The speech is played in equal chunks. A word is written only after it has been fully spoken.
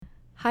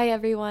Hi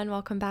everyone,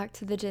 welcome back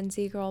to the Gen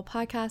Z Girl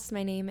podcast.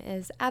 My name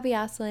is Abby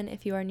Aslin.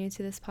 If you are new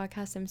to this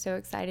podcast, I'm so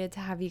excited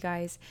to have you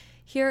guys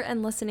here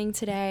and listening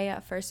today.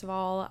 First of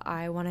all,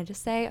 I wanted to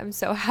say I'm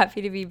so happy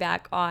to be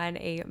back on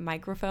a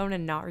microphone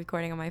and not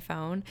recording on my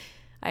phone.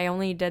 I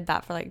only did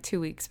that for like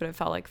 2 weeks, but it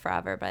felt like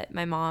forever. But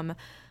my mom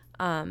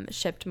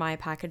shipped my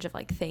package of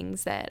like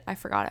things that I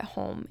forgot at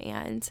home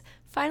and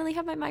finally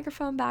have my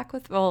microphone back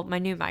my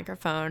new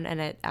microphone, and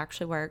it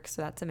actually works,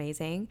 so that's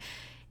amazing.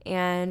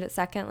 And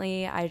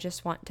secondly, I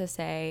just want to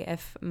say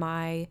if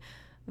my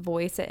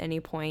voice at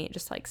any point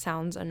just like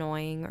sounds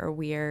annoying or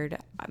weird,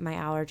 my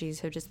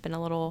allergies have just been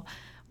a little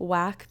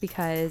whack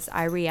because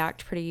I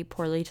react pretty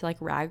poorly to like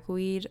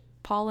ragweed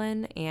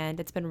pollen, and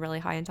it's been really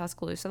high in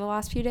Tuscaloosa the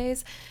last few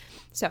days.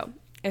 So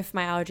if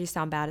my allergies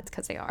sound bad, it's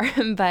because they are.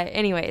 But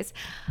anyways,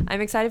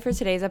 I'm excited for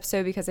today's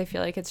episode because I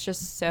feel like it's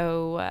just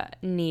so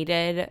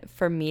needed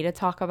for me to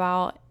talk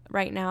about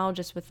right now,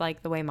 just with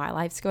like the way my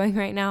life's going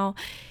right now.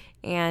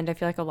 And I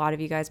feel like a lot of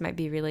you guys might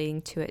be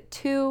relating to it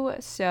too.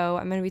 So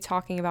I'm going to be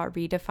talking about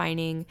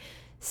redefining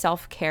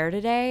self-care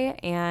today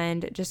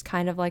and just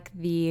kind of like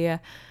the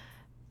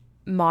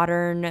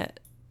modern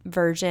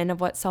version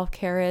of what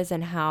self-care is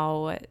and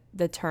how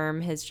the term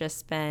has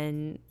just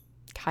been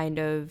kind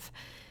of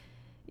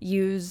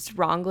used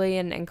wrongly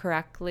and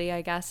incorrectly,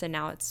 I guess, and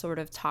now it's sort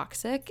of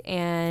toxic,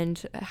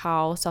 and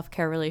how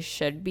self-care really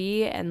should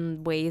be,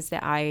 and ways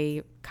that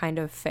I kind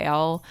of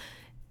fail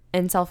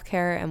in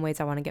self-care and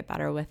ways I want to get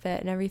better with it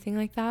and everything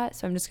like that.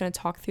 So I'm just going to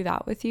talk through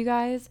that with you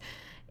guys.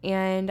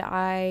 And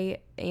I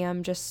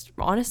am just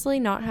honestly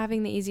not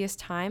having the easiest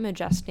time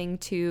adjusting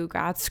to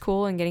grad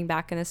school and getting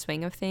back in the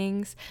swing of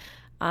things.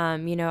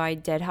 I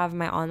did have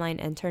my online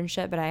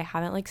internship, but I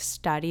haven't like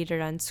studied or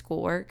done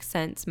schoolwork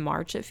since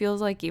March, it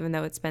feels like, even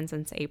though it's been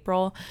since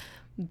April.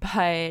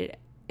 But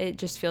it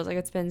just feels like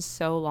it's been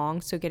so long.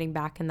 So getting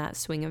back in that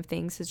swing of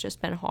things has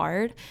just been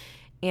hard.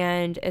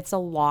 And it's a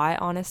lot,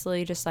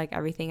 honestly, just like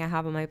everything I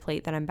have on my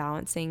plate that I'm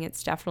balancing.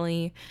 It's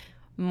definitely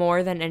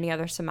more than any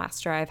other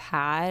semester I've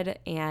had.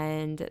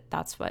 And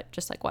that's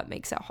what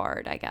makes it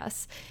hard, I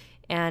guess.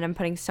 And I'm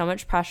putting so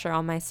much pressure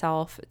on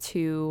myself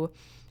to,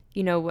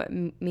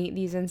 meet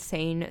these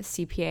insane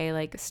CPA,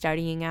 like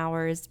studying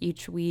hours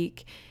each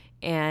week.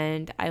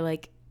 And I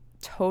like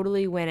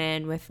totally went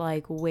in with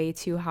like way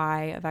too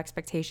high of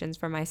expectations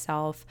for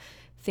myself,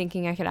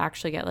 thinking I could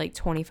actually get like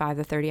 25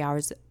 to 30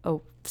 hours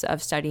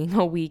of studying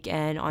a week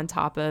in on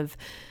top of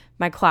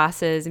my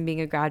classes and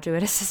being a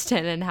graduate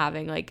assistant and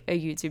having like a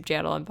YouTube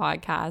channel and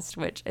podcast,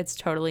 which it's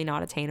totally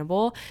not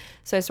attainable.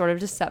 So I sort of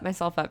just set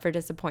myself up for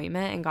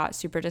disappointment and got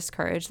super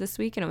discouraged this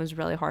week, and it was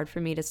really hard for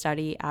me to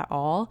study at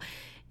all.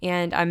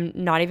 And I'm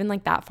not even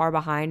like that far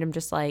behind. I'm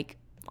just like,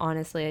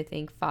 honestly, I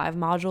think 5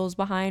 modules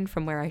behind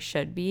from where I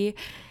should be.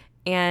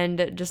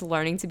 And just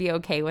learning to be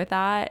okay with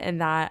that,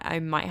 and that I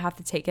might have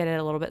to take it at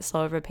a little bit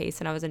slower of a pace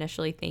than I was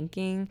initially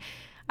thinking.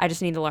 I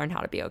just need to learn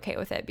how to be okay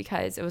with it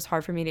because it was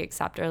hard for me to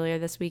accept earlier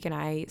this week, and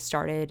I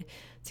started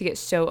to get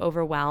so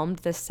overwhelmed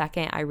the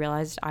second I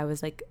realized I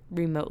was like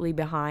remotely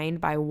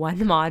behind by one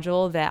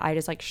module that I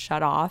just like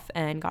shut off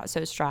and got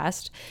so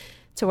stressed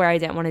to where I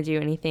didn't want to do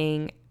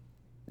anything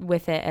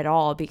with it at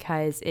all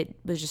because it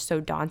was just so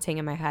daunting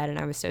in my head and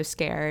I was so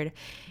scared.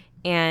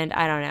 And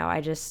I don't know,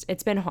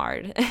 it's been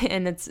hard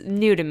and it's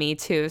new to me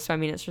too. So, I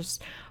mean, it's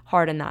just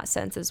hard in that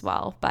sense as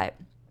well, but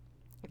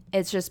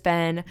it's just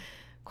been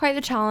quite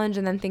the challenge.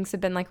 And then things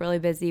have been like really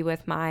busy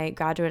with my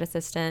graduate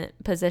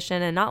assistant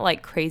position, and not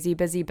like crazy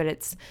busy, but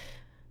it's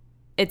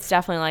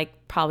definitely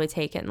like probably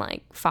taken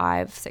like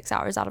 5-6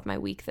 hours out of my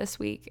week this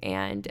week.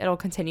 And it'll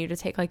continue to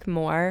take like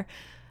more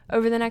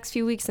over the next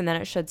few weeks, and then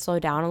it should slow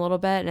down a little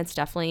bit. And it's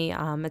definitely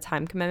a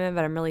time commitment,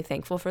 but I'm really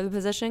thankful for the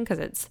position because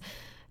it's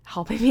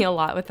helping me a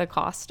lot with the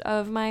cost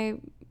of my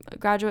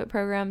graduate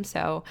program.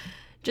 So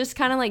just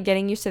kind of like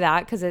getting used to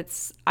that,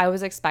 because I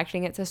was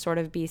expecting it to sort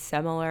of be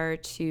similar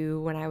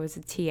to when I was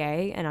a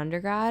TA in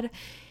undergrad,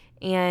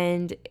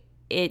 and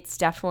it's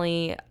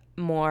definitely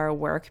more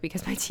work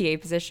because my TA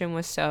position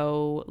was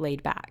so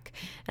laid back,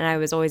 and I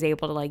was always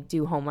able to like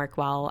do homework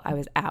while I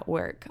was at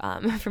work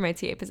for my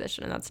TA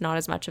position, and that's not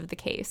as much of the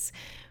case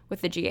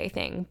with the GA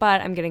thing,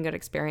 but I'm getting good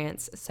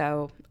experience,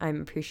 so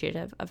I'm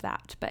appreciative of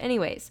that. But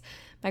anyways,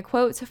 my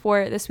quote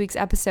for this week's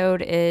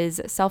episode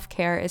is,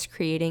 self-care is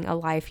creating a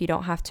life you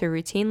don't have to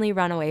routinely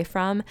run away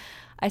from.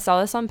 I saw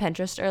this on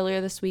Pinterest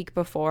earlier this week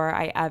before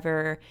I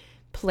ever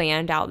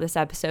planned out this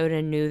episode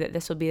and knew that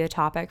this would be the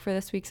topic for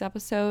this week's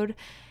episode.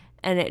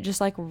 And it just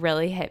like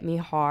really hit me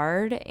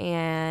hard,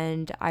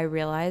 and I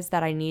realized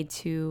that I need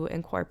to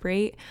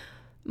incorporate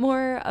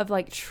more of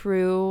like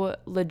true,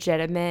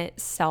 legitimate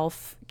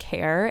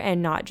self-care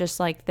and not just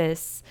like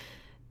this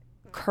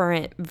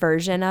current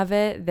version of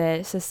it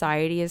that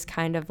society is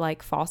kind of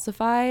like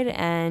falsified,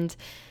 and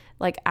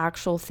like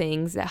actual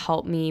things that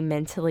help me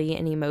mentally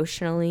and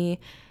emotionally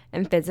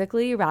and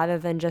physically, rather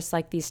than just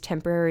like these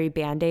temporary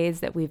band-aids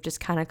that we've just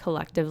kind of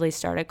collectively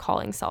started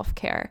calling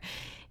self-care.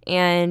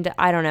 And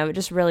I don't know, it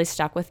just really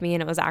stuck with me.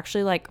 And it was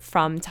actually like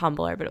from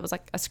Tumblr, but it was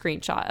like a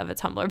screenshot of a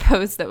Tumblr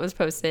post that was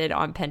posted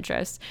on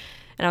Pinterest.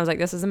 And I was like,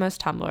 this is the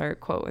most Tumblr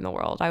quote in the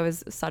world. I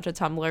was such a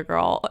Tumblr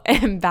girl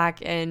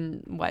back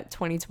in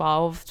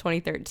 2012,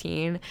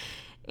 2013.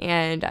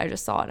 And I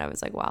just saw it and I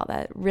was like, wow,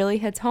 that really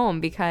hits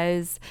home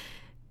because,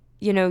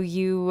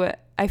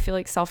 I feel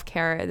like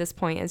self-care at this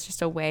point is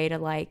just a way to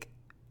like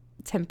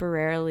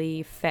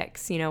temporarily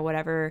fix,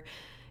 whatever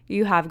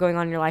you have going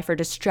on in your life or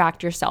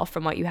distract yourself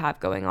from what you have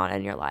going on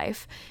in your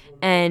life.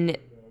 And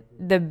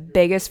the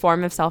biggest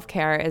form of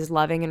self-care is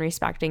loving and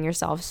respecting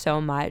yourself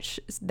so much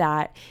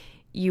that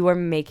you are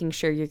making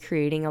sure you're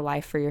creating a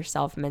life for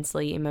yourself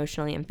mentally,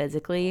 emotionally, and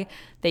physically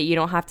that you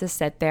don't have to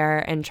sit there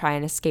and try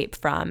and escape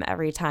from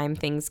every time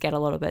things get a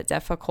little bit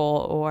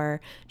difficult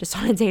or just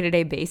on a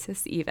day-to-day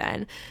basis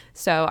even.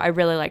 So I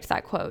really liked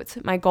that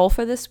quote. My goal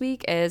for this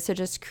week is to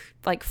just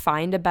like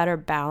find a better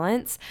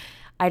balance.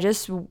 I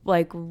just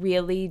like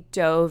really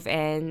dove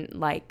in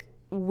like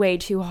way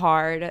too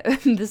hard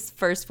this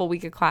first full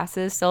week of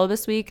classes.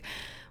 Syllabus week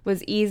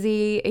was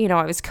easy.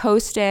 I was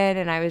coasted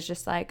and I was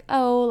just like,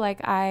 oh, like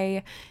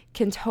I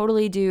can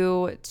totally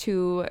do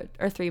 2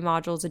 or 3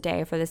 modules a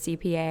day for the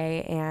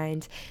CPA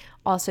and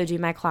also do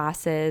my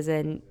classes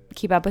and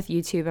keep up with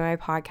YouTube and my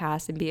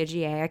podcast and be a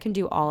GA. I can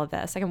do all of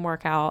this. I can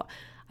work out.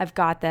 I've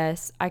got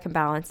this. I can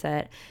balance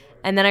it.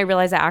 And then I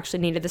realized I actually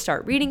needed to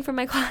start reading for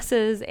my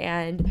classes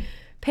and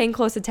paying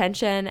close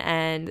attention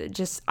and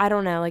just, I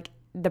don't know, like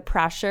the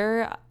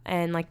pressure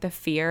and like the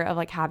fear of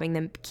like having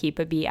them keep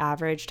a B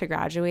average to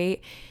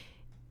graduate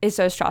is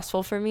so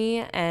stressful for me.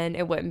 And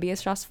it wouldn't be as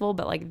stressful,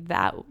 but like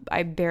that,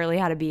 I barely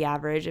had a B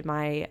average in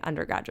my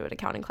undergraduate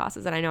accounting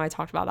classes. And I know I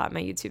talked about that in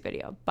my YouTube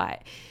video,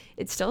 but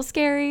it's still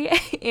scary.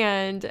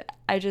 And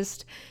I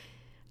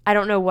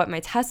don't know what my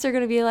tests are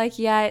going to be like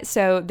yet.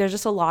 So there's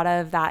just a lot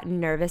of that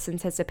nervous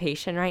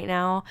anticipation right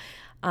now.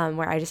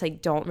 Where I just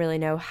like don't really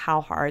know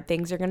how hard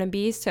things are going to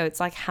be. So it's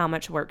like, how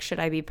much work should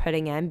I be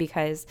putting in?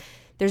 Because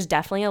there's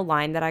definitely a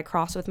line that I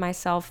cross with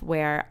myself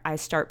where I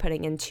start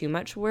putting in too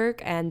much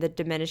work and the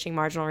diminishing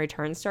marginal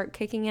returns start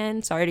kicking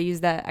in. Sorry to use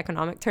the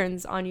economic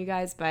terms on you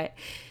guys, but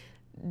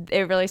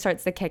it really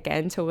starts to kick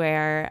in to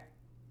where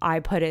I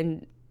put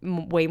in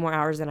way more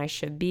hours than I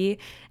should be,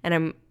 and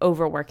I'm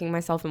overworking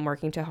myself and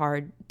working too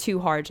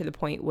hard to the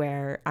point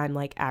where I'm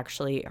like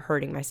actually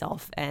hurting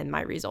myself and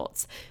my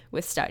results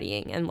with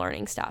studying and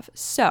learning stuff.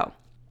 So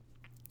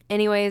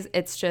anyways,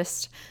 it's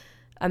just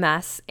a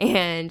mess,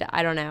 and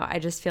I don't know, I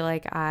just feel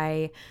like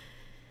I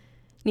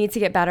need to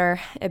get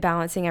better at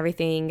balancing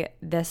everything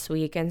this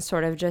week and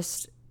sort of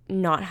just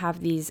not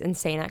have these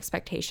insane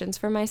expectations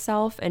for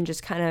myself and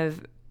just kind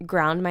of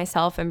ground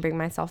myself and bring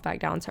myself back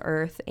down to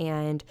earth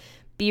and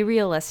be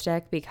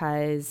realistic,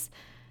 because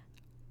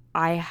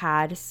I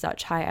had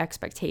such high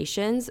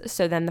expectations.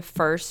 So then the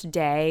first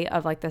day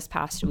of like this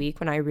past week,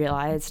 when I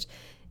realized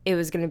it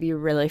was going to be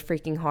really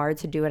freaking hard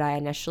to do what I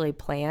initially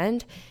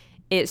planned,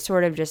 it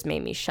sort of just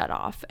made me shut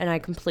off, and I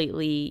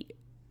completely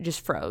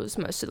just froze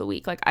most of the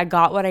week. Like I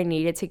got what I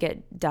needed to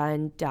get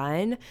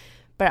done,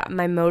 but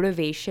my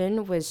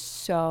motivation was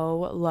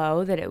so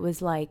low that it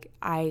was like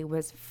I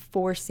was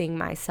forcing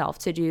myself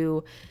to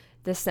do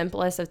the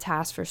simplest of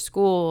tasks for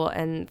school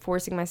and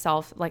forcing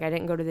myself, like I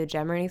didn't go to the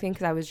gym or anything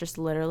because I was just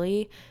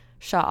literally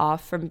shut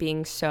off from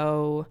being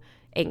so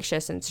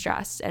anxious and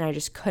stressed, and I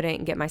just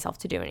couldn't get myself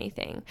to do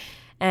anything.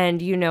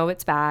 And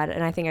it's bad.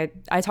 And I think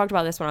I talked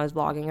about this when I was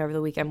vlogging over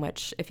the weekend,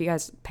 which if you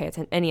guys pay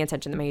any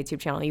attention to my YouTube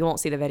channel, you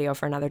won't see the video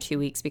for another 2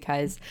 weeks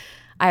because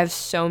I have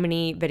so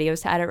many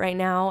videos to edit right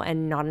now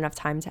and not enough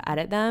time to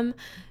edit them.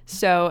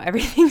 So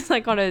everything's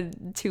like on a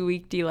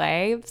 2-week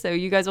delay. So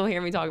you guys will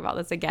hear me talk about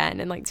this again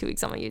in like 2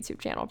 weeks on my YouTube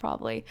channel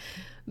probably.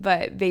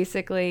 But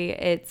basically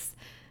it's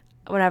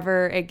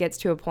whenever it gets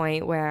to a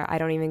point where I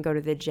don't even go to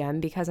the gym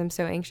because I'm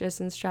so anxious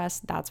and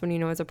stressed, that's when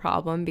it's a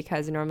problem,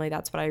 because normally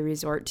that's what I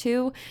resort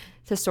to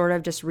sort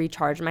of just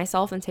recharge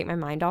myself and take my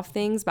mind off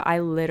things. But I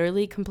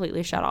literally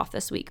completely shut off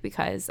this week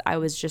because I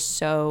was just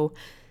so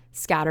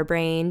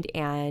scatterbrained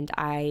and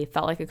I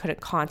felt like I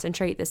couldn't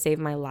concentrate to save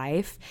my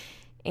life.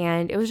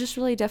 And it was just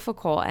really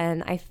difficult.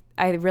 And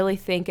I really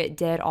think it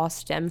did all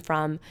stem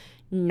from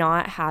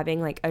not having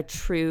like a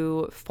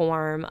true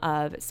form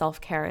of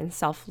self-care and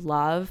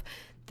self-love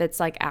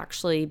that's like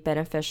actually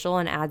beneficial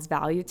and adds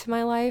value to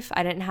my life.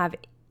 I didn't have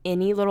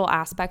any little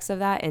aspects of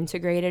that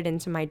integrated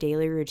into my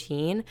daily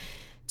routine,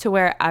 to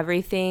where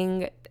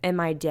everything in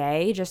my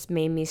day just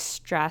made me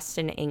stressed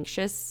and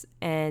anxious,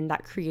 and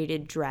that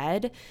created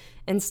dread.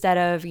 Instead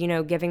of,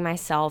 giving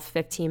myself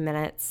 15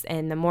 minutes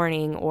in the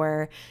morning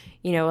or,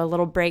 a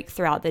little break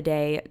throughout the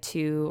day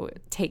to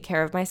take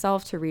care of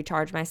myself, to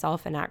recharge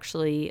myself and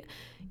actually,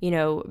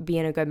 be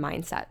in a good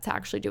mindset to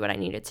actually do what I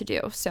needed to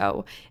do.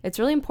 So it's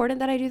really important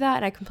that I do that.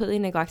 And I completely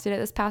neglected it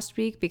this past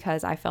week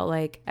because I felt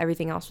like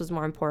everything else was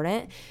more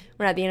important.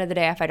 When at the end of the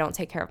day, if I don't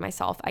take care of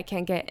myself, I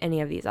can't get any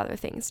of these other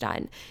things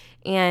done.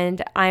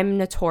 And I'm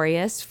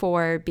notorious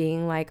for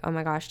being like, oh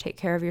my gosh, take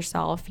care of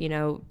yourself,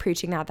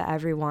 preaching that to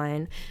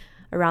everyone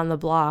around the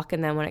block.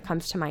 And then when it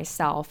comes to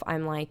myself,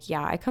 I'm like,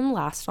 yeah, I come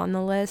last on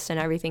the list and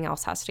everything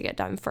else has to get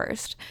done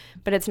first.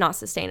 But it's not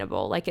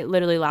sustainable. Like it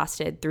literally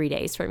lasted 3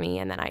 days for me,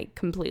 and then I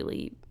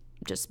completely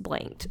just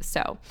blanked.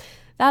 So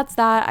that's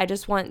that. I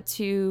just want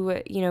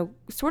to,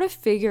 sort of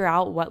figure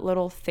out what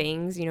little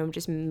things,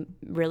 just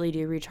really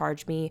do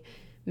recharge me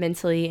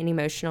mentally and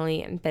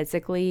emotionally and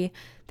physically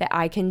that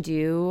I can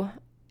do.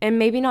 And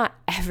maybe not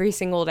every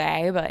single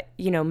day, but,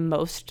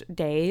 most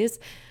days.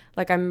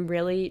 Like, I'm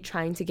really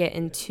trying to get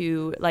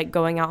into, like,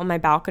 going out on my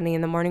balcony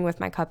in the morning with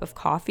my cup of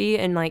coffee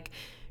and, like,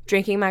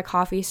 drinking my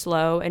coffee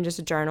slow and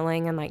just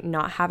journaling and, like,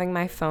 not having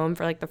my phone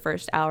for, like, the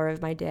first hour of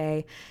my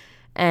day.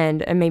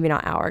 And maybe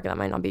not hour, because that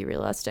might not be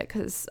realistic,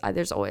 because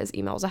there's always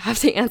emails I have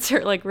to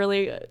answer, like,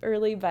 really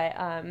early. But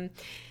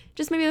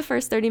just maybe the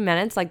first 30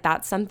 minutes, like,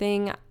 that's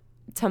something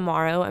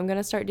tomorrow I'm going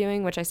to start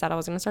doing, which I said I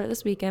was going to start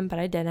this weekend, but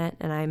I didn't.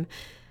 And I'm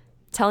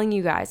telling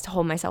you guys to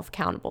hold myself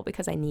accountable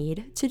because I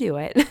need to do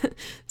it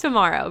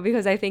tomorrow,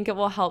 because I think it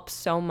will help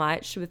so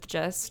much with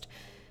just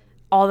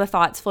all the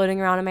thoughts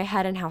floating around in my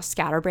head and how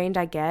scatterbrained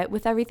I get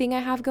with everything I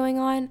have going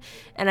on.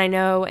 And I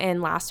know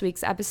in last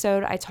week's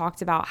episode, I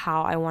talked about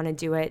how I want to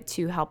do it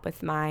to help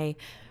with my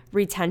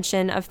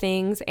retention of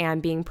things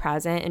and being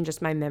present and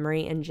just my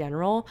memory in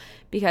general,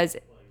 because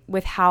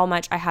with how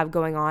much I have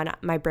going on,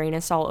 my brain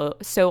is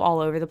so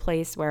all over the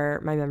place where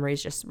my memory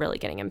is just really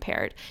getting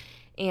impaired.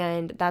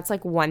 And that's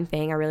like one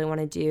thing I really want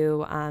to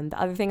do. The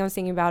other thing I was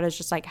thinking about is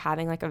just like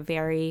having like a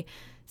very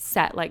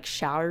set like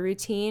shower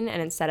routine,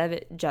 and instead of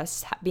it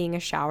just being a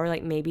shower,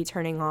 like maybe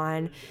turning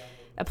on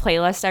a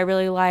playlist I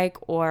really like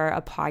or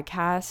a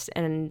podcast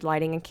and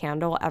lighting a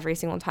candle every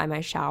single time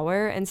I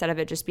shower, instead of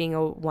it just being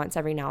a once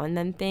every now and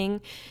then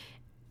thing.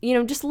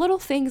 Just little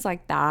things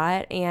like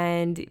that.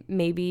 And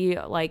maybe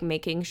like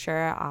making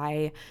sure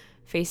I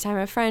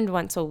FaceTime a friend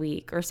once a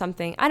week or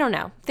something. I don't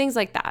know. Things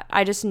like that.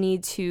 I just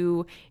need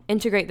to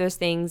integrate those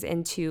things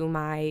into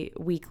my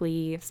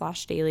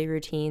weekly/daily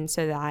routine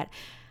so that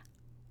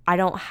I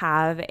don't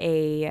have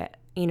a,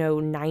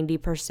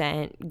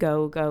 90%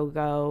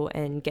 go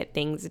and get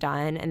things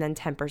done, and then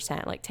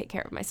 10% like take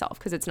care of myself,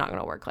 because it's not going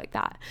to work like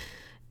that.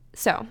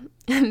 So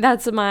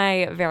that's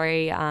my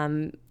very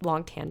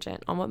long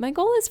tangent on what my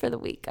goal is for the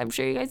week. I'm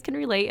sure you guys can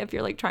relate if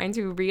you're like trying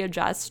to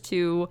readjust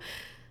to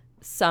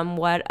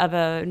somewhat of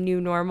a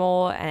new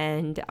normal.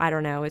 And I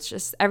don't know, it's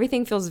just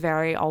everything feels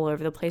very all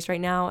over the place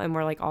right now. And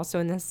we're like also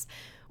in this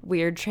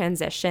weird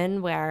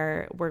transition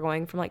where we're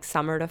going from like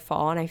summer to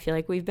fall, and I feel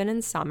like we've been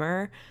in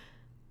summer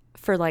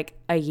for like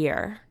a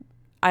year.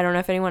 I don't know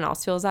if anyone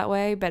else feels that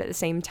way, but at the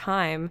same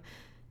time,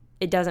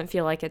 it doesn't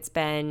feel like it's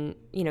been,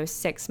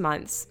 6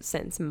 months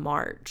since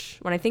March.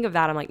 When I think of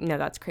that, I'm like, no,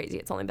 that's crazy.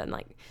 It's only been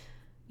like,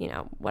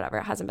 whatever.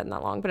 It hasn't been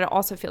that long, but it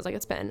also feels like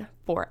it's been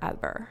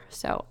forever.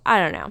 So I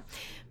don't know.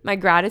 My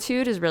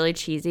gratitude is really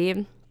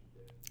cheesy,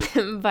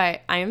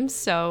 but I am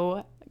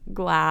so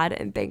glad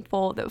and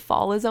thankful that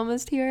fall is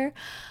almost here.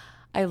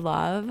 I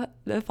love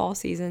the fall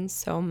season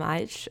so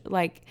much.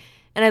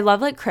 And I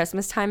love like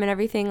Christmas time and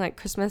everything. Like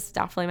Christmas is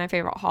definitely my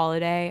favorite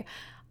holiday.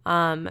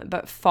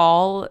 But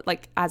fall,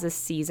 like as a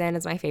season,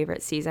 is my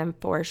favorite season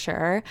for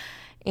sure.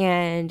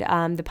 And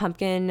the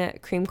pumpkin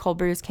cream cold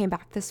brews came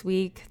back this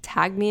week.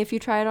 Tag me if you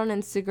try it on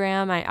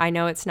Instagram. I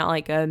know it's not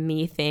like a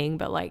me thing,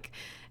 but like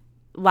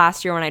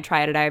last year when I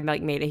tried it, I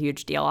like made a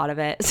huge deal out of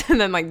it. And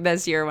then like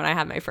this year when I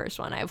had my first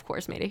one, I of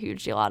course made a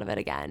huge deal out of it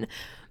again.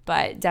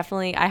 But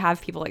definitely I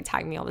have people like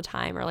tag me all the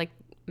time or like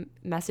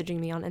messaging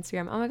me on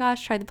Instagram. Oh my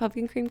gosh, try the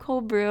pumpkin cream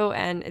cold brew.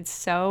 And it's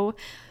so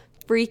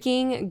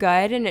freaking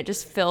good, and it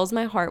just fills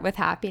my heart with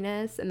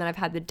happiness. And then I've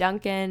had the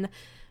Dunkin'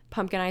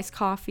 pumpkin iced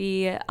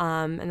coffee,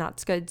 and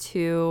that's good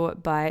too.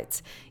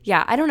 But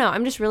yeah, I don't know.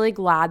 I'm just really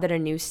glad that a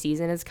new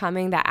season is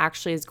coming that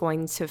actually is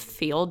going to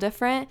feel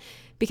different,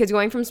 because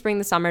going from spring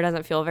to summer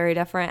doesn't feel very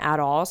different at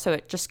all. So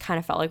it just kind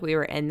of felt like we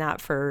were in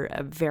that for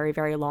a very,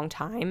 very long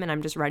time. And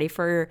I'm just ready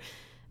for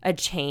a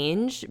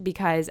change,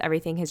 because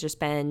everything has just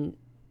been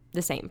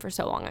the same for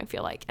so long, I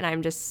feel like. And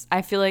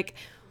I feel like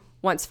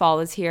once fall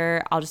is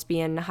here, I'll just be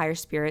in higher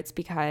spirits,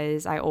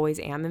 because I always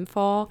am in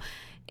fall.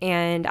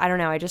 And I don't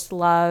know,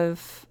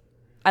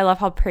 I love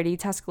how pretty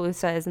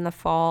Tuscaloosa is in the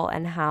fall,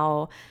 and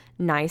how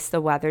nice the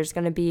weather's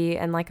going to be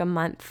in like a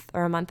month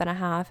or a month and a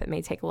half. It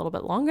may take a little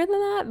bit longer than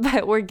that,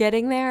 but we're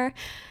getting there.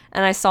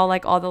 And I saw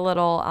like all the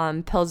little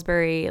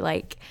Pillsbury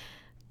like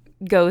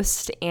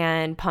ghost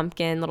and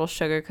pumpkin little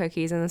sugar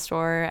cookies in the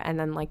store. And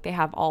then like they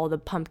have all the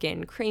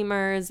pumpkin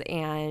creamers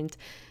and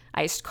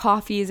iced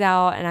coffees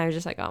out, and I was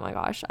just like, oh my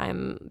gosh,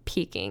 I'm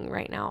peaking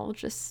right now.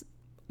 Just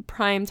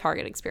prime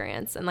Target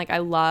experience. And like I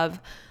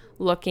love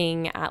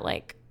looking at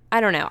like,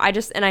 I don't know,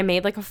 I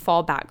made like a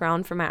fall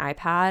background for my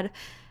iPad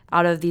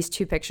out of these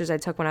 2 pictures I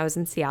took when I was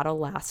in Seattle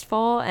last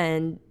fall,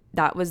 and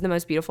that was the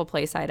most beautiful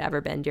place I'd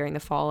ever been during the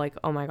fall. Like,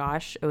 oh my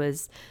gosh, it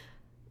was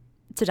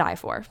to die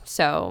for.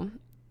 So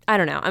I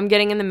don't know, I'm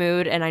getting in the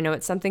mood, and I know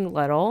it's something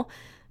little,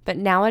 but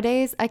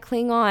nowadays I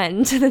cling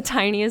on to the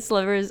tiniest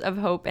slivers of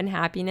hope and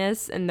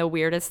happiness and the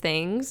weirdest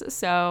things.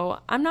 So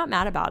I'm not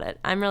mad about it.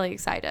 I'm really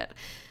excited.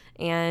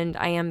 And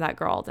I am that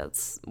girl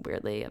that's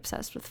weirdly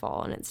obsessed with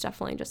fall. And it's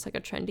definitely just like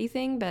a trendy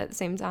thing. But at the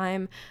same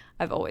time,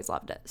 I've always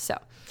loved it. So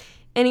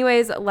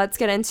Anyways, let's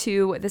get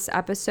into this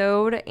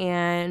episode.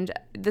 And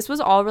this was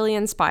all really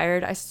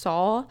inspired. I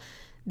saw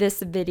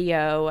this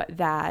video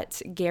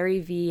that Gary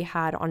Vee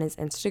had on his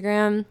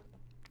Instagram.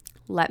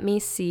 Let me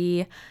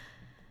see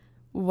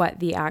what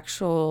the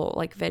actual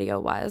video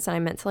was, and I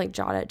meant to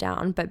jot it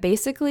down, but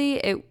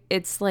basically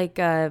it's like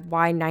a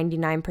why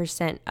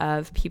 99%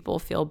 of people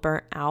feel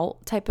burnt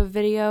out type of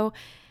video.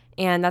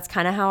 And that's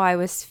kind of how I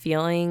was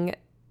feeling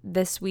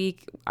this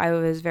week. I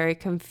was very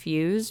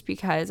confused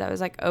because I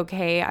was like,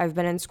 okay, I've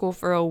been in school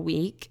for a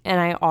week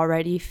and I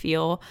already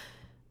feel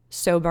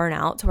so burnt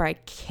out to where I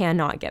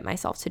cannot get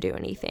myself to do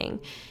anything.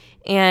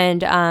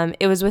 And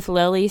it was with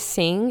Lilly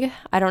Singh.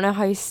 I don't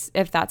know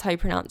if that's how you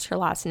pronounce her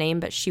last name,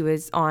 but she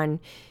was on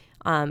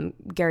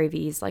Gary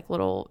Vee's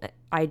little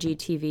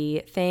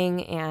IGTV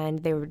thing,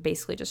 and they were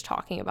basically just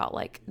talking about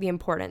the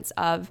importance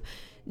of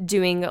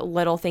doing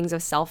little things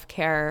of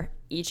self-care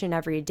each and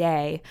every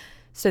day,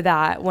 so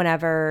that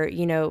whenever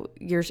your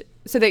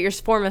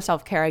form of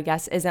self-care, I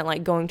guess,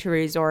 isn't going to a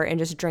resort and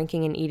just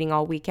drinking and eating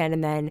all weekend,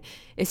 and then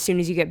as soon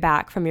as you get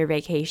back from your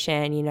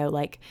vacation,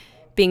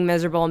 being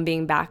miserable and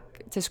being back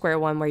to square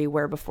one where you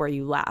were before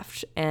you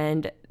left.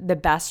 And the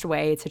best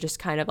way to just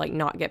kind of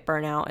not get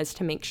burnt out is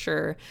to make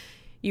sure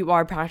you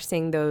are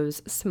practicing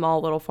those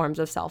small little forms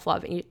of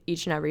self-love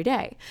each and every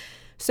day.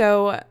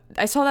 So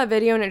I saw that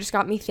video and it just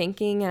got me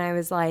thinking, and I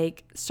was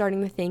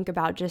starting to think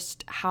about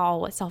just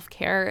how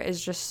self-care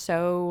is just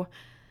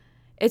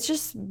it's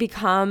just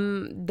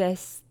become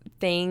this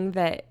thing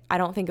that I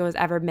don't think it was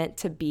ever meant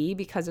to be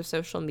because of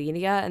social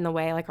media and the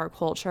way our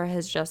culture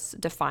has just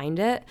defined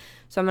it.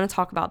 So I'm going to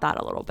talk about that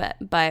a little bit.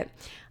 But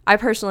I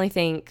personally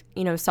think,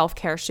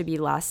 self-care should be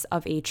less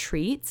of a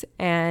treat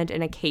and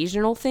an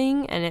occasional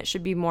thing, and it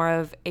should be more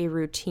of a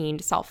routine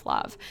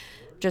self-love,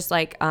 just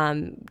like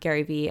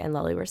Gary Vee and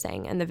Lily were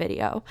saying in the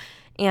video.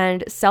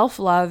 And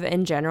self-love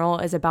in general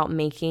is about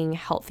making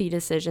healthy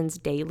decisions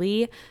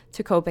daily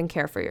to cope and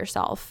care for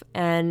yourself.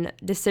 And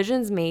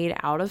decisions made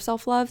out of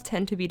self-love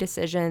tend to be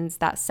decisions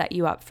that set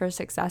you up for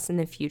success in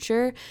the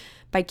future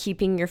by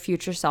keeping your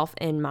future self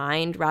in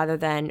mind rather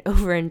than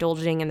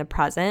overindulging in the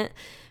present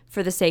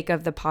for the sake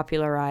of the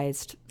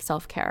popularized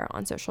self-care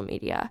on social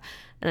media.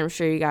 And I'm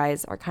sure you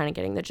guys are kind of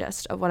getting the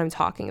gist of what I'm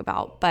talking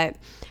about. But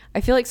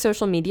I feel like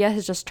social media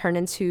has just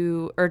turned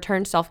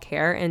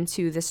self-care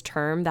into this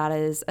term that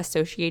is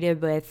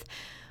associated with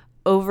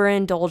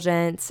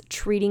overindulgence,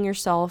 treating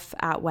yourself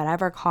at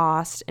whatever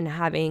cost, and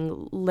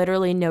having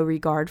literally no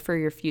regard for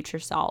your future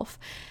self.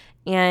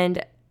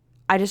 And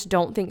I just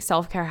don't think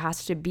self-care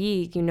has to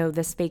be,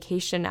 this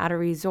vacation at a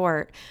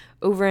resort,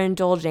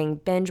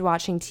 overindulging, binge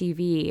watching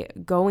TV,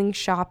 going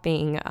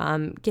shopping,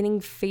 getting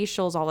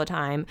facials all the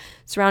time,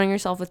 surrounding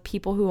yourself with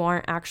people who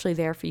aren't actually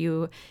there for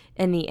you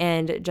in the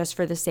end just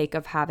for the sake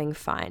of having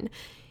fun.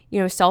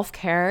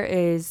 Self-care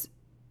is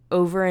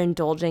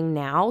overindulging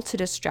now to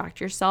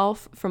distract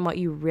yourself from what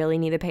you really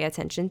need to pay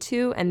attention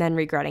to and then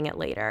regretting it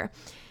later.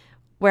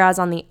 Whereas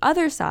on the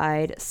other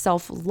side,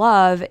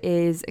 self-love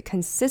is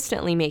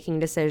consistently making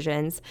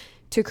decisions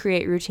to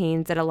create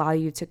routines that allow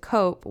you to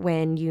cope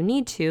when you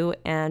need to,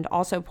 and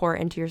also pour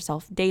into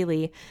yourself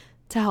daily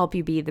to help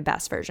you be the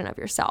best version of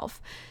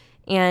yourself.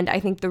 And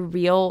I think the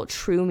real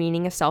true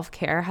meaning of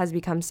self-care has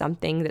become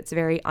something that's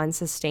very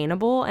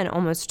unsustainable and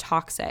almost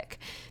toxic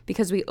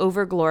because we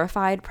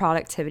over-glorified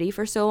productivity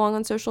for so long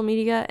on social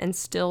media and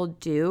still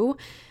do,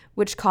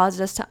 which caused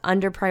us to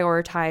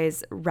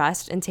under-prioritize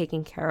rest and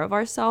taking care of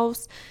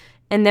ourselves.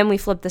 And then we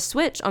flipped the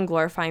switch on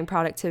glorifying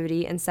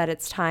productivity and said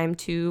it's time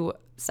to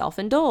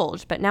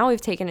self-indulge. But now we've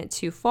taken it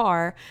too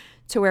far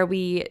to where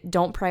we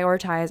don't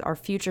prioritize our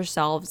future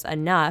selves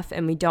enough,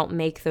 and we don't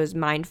make those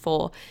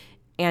mindful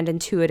and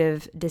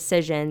intuitive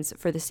decisions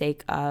for the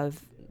sake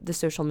of the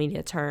social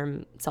media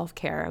term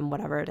self-care and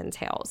whatever it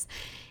entails.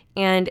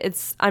 And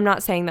I'm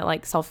not saying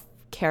that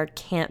self-care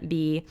can't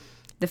be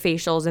the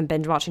facials and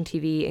binge watching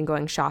TV and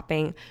going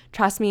shopping.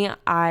 Trust me,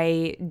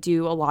 I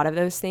do a lot of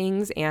those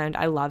things and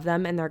I love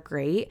them and they're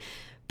great,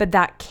 but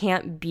that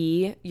can't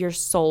be your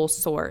sole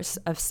source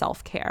of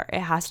self-care. It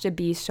has to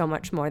be so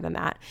much more than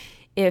that.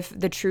 If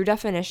the true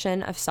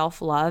definition of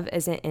self-love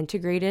isn't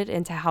integrated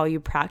into how you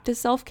practice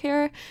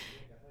self-care,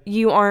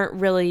 you aren't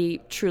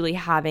really truly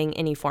having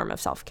any form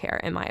of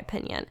self-care, in my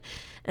opinion.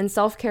 And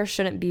self-care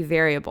shouldn't be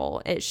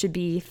variable. It should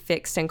be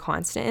fixed and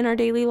constant in our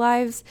daily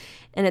lives.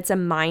 And it's a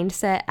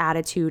mindset,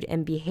 attitude,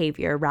 and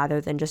behavior rather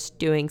than just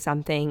doing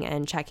something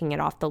and checking it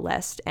off the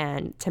list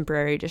and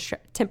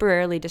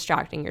temporarily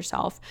distracting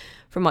yourself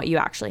from what you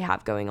actually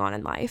have going on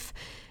in life.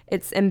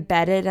 It's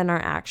embedded in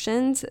our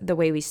actions, the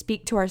way we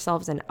speak to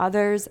ourselves and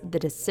others, the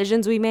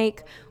decisions we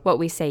make, what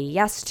we say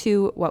yes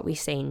to, what we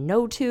say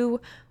no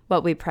to,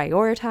 what we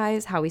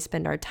prioritize, how we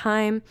spend our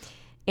time,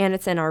 and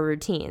it's in our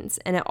routines.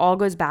 And it all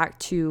goes back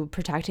to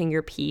protecting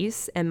your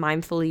peace and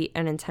mindfully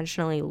and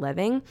intentionally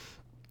living.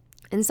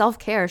 And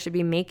self-care should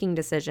be making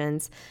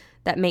decisions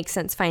that make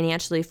sense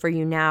financially for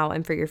you now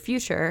and for your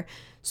future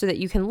so that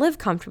you can live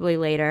comfortably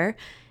later.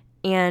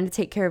 and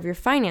take care of your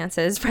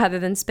finances rather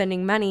than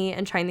spending money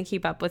and trying to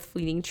keep up with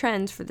fleeting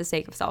trends for the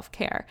sake of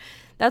self-care.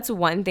 That's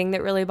one thing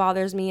that really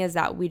bothers me, is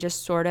that we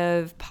just sort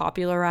of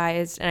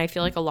popularized, and I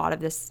feel like a lot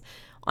of this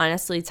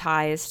honestly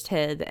ties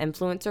to the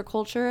influencer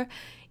culture.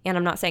 And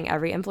I'm not saying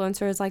every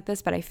influencer is like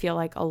this, but I feel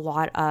like a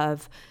lot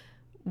of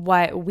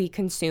what we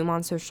consume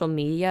on social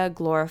media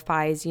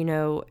glorifies,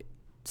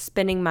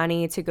 spending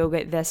money to go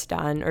get this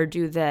done or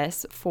do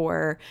this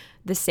for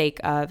the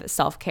sake of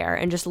self-care,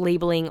 and just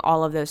labeling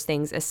all of those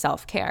things as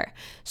self-care.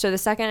 So the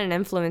second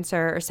an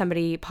influencer or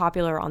somebody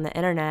popular on the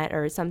internet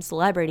or some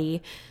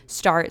celebrity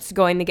starts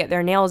going to get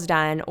their nails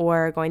done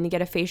or going to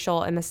get a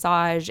facial and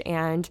massage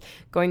and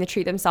going to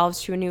treat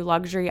themselves to a new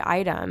luxury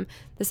item,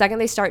 the second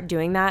they start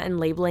doing that and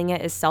labeling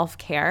it as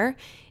self-care,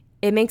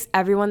 it makes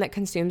everyone that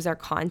consumes their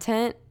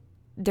content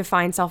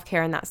define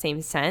self-care in that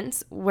same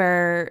sense,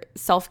 where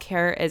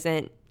self-care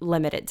isn't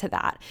limited to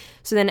that.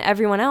 So then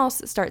everyone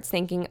else starts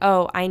thinking,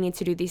 oh, I need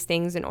to do these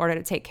things in order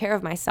to take care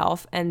of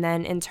myself. And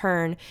then in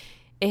turn,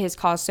 it has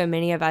caused so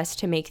many of us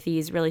to make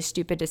these really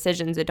stupid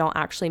decisions that don't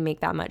actually make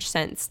that much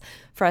sense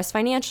for us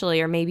financially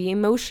or maybe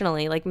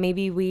emotionally. Like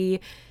maybe we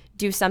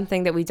do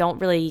something that we don't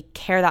really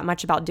care that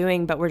much about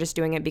doing, but we're just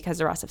doing it because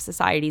the rest of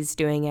society is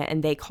doing it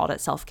and they called it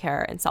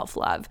self-care and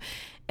self-love.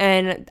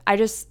 And I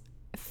just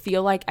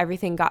feel like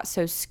everything got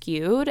so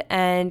skewed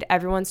and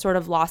everyone sort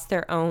of lost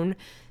their own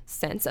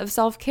sense of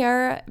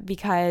self-care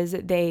because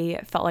they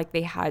felt like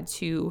they had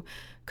to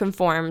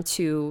conform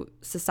to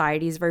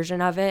society's version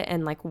of it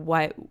and like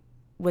what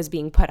was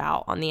being put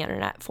out on the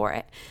internet for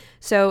it.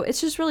 So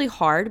it's just really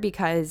hard,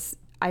 because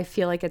I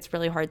feel like it's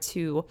really hard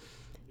to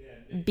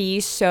be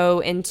so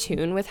in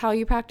tune with how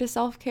you practice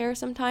self-care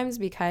sometimes,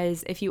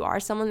 because if you are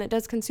someone that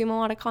does consume a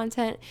lot of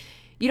content,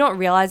 you don't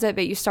realize it,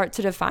 but you start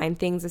to define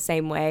things the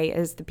same way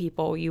as the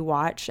people you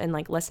watch and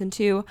like listen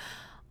to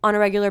on a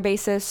regular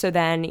basis. So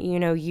then,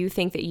 you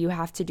think that you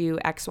have to do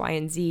X, Y,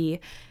 and Z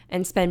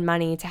and spend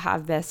money to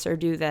have this or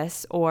do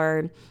this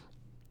or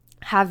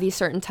have these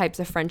certain types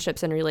of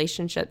friendships and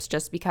relationships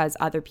just because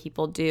other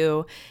people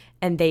do,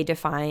 and they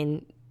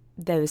define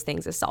those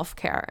things as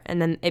self-care.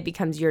 And then it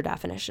becomes your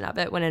definition of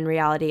it, when in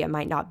reality, it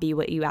might not be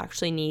what you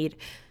actually need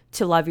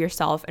to love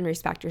yourself and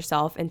respect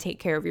yourself and take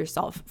care of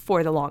yourself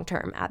for the long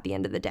term at the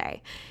end of the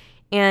day.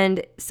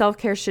 And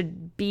self-care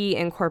should be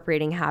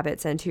incorporating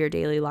habits into your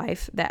daily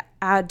life that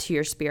add to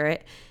your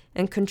spirit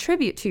and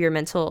contribute to your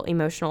mental,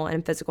 emotional,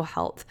 and physical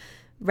health,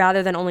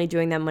 rather than only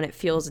doing them when it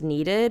feels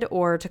needed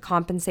or to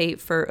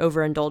compensate for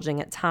overindulging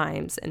at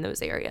times in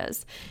those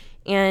areas.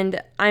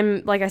 And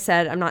like I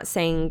said, I'm not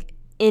saying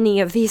any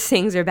of these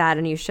things are bad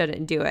and you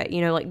shouldn't do it.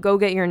 Like go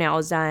get your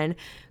nails done,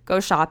 go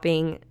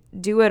shopping,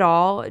 do it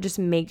all. Just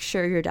make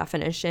sure your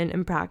definition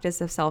and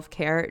practice of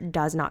self-care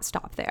does not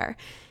stop there.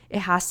 It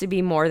has to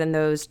be more than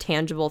those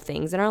tangible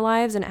things in our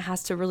lives, and it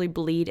has to really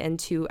bleed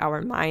into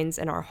our minds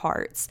and our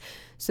hearts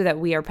so that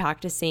we are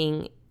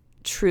practicing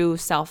true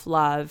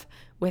self-love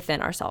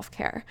within our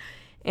self-care.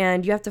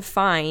 And you have to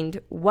find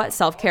what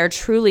self-care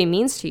truly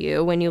means to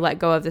you when you let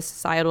go of the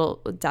societal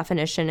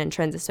definition and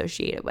trends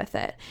associated with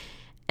it.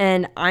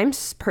 And I'm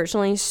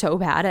personally so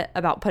bad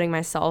about putting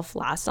myself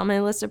last on my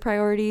list of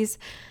priorities,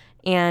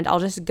 and I'll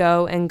just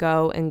go and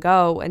go and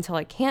go until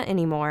I can't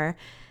anymore.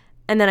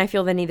 And then I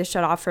feel the need to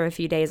shut off for a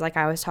few days, like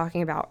I was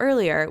talking about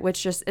earlier,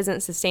 which just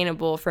isn't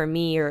sustainable for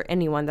me or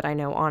anyone that I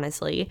know,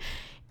 honestly.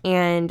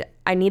 And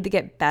I need to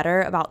get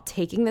better about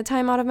taking the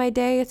time out of my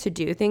day to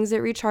do things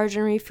that recharge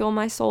and refuel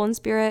my soul and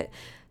spirit,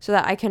 so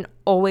that I can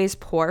always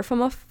pour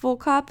from a full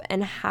cup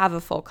and have a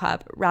full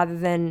cup, rather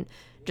than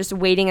just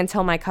waiting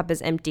until my cup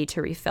is empty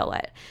to refill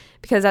it.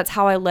 Because that's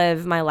how I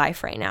live my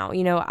life right now.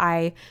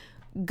 I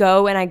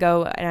go and I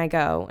go and I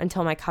go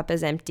until my cup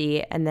is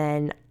empty, and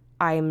then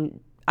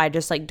I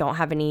just like don't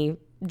have any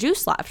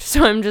juice left.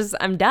 So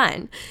I'm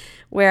done.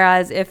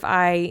 Whereas if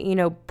I,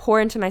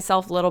 pour into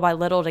myself little by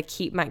little to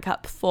keep my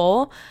cup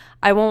full,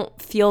 I won't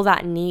feel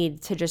that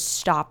need to just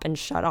stop and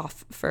shut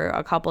off for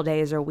a couple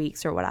days or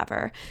weeks or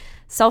whatever.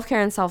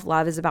 Self-care and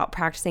self-love is about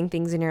practicing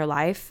things in your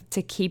life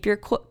to keep your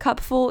cup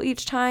full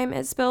each time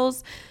it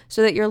spills,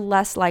 so that you're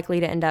less likely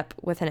to end up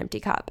with an empty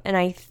cup. And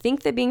I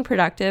think that being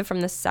productive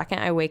from the second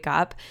I wake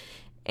up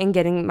and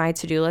getting my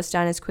to-do list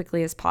done as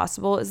quickly as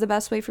possible is the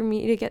best way for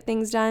me to get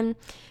things done.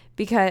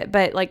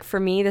 But like for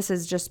me, this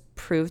has just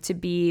proved to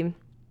be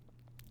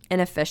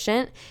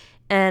inefficient,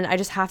 and I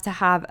just have to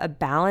have a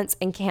balance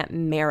and can't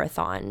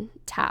marathon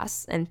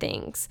tasks and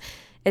things.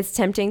 It's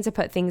tempting to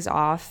put things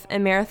off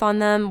and marathon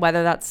them,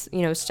 whether that's,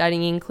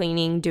 studying,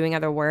 cleaning, doing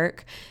other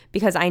work,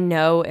 because I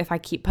know if I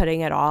keep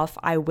putting it off,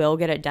 I will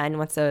get it done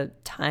once the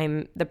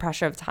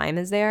pressure of time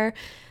is there.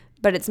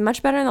 But it's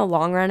much better in the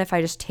long run if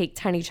I just take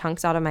tiny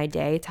chunks out of my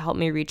day to help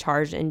me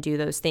recharge and do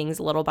those things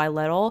little by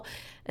little,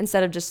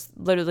 instead of just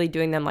literally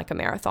doing them like a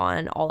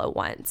marathon all at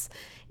once.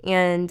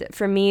 And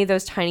for me,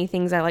 those tiny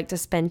things I like to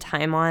spend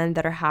time on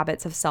that are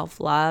habits of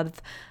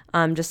self-love,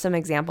 just some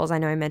examples, I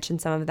know I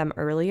mentioned some of them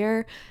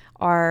earlier,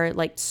 are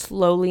like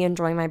slowly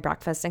enjoying my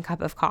breakfast and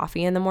cup of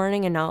coffee in the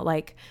morning, and not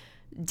like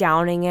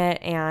downing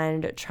it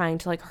and trying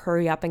to like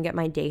hurry up and get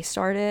my day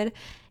started.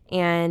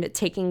 And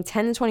taking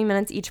 10 to 20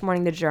 minutes each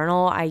morning to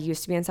journal, I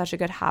used to be in such a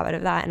good habit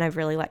of that, and I've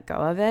really let go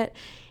of it.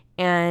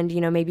 And,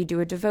 maybe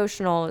do a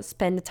devotional,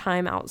 spend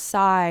time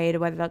outside,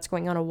 whether that's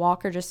going on a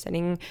walk or just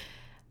sitting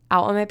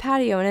out on my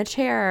patio in a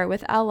chair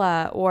with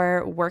Ella,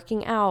 or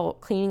working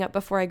out, cleaning up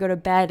before I go to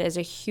bed is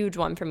a huge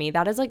one for me.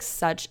 That is like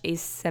such a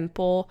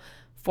simple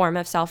form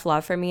of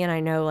self-love for me. And I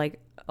know like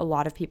a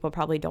lot of people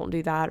probably don't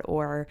do that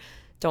or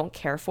don't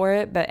care for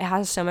it, but it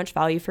has so much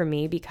value for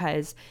me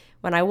because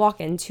when I walk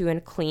into a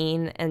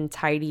clean and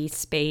tidy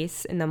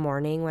space in the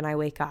morning when I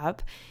wake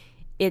up,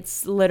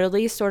 it's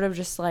literally sort of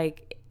just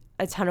like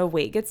a ton of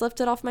weight gets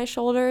lifted off my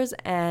shoulders,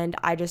 and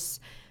I just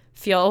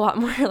feel a lot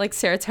more like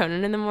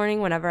serotonin in the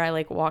morning whenever I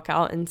like walk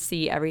out and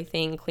see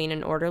everything clean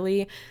and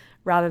orderly,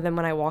 rather than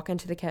when I walk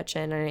into the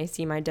kitchen and I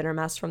see my dinner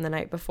mess from the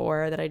night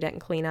before that I didn't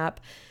clean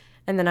up.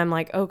 And then I'm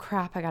like, oh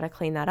crap, I got to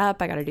clean that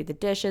up. I got to do the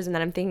dishes. And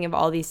then I'm thinking of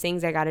all these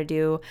things I got to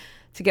do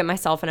to get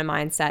myself in a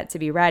mindset to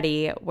be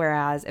ready.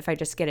 Whereas if I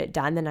just get it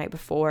done the night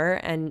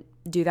before and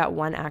do that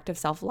one act of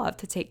self-love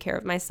to take care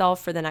of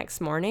myself for the next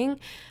morning,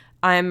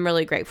 I'm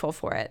really grateful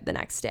for it the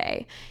next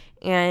day.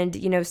 And,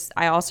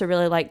 I also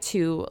really like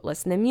to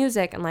listen to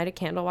music and light a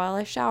candle while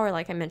I shower,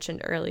 like I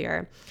mentioned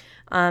earlier.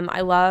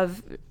 I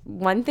love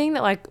one thing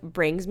that like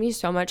brings me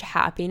so much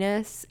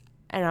happiness,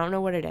 and I don't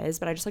know what it is,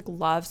 but I just like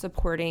love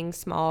supporting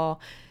small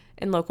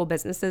and local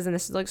businesses. And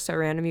this is like so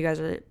random. You guys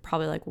are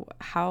probably like,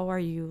 how are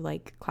you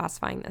like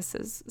classifying this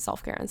as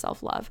self-care and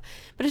self-love?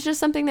 But it's just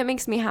something that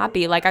makes me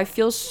happy. Like I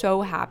feel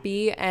so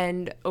happy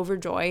and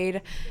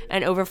overjoyed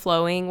and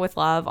overflowing with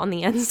love on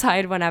the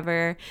inside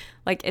whenever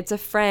like it's a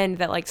friend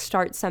that like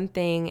starts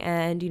something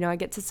and, I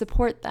get to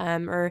support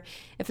them. Or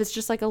if it's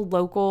just like a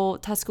local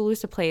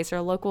Tuscaloosa place or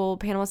a local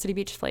Panama City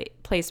Beach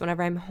place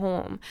whenever I'm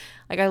home.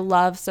 Like I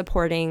love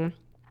supporting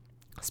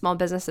small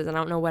businesses, and I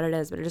don't know what it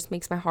is, but it just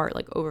makes my heart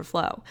like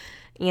overflow.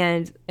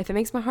 And if it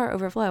makes my heart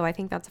overflow, I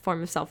think that's a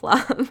form of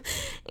self-love.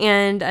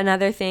 And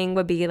another thing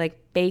would be like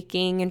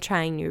baking and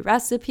trying new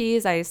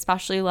recipes. I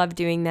especially love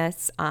doing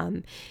this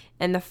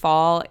in the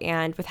fall,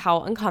 and with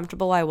how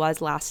uncomfortable I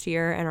was last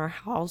year in our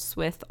house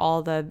with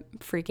all the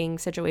freaking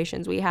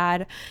situations we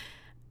had,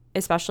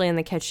 especially in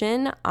the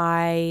kitchen,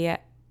 I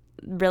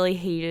really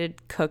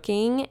hated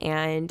cooking,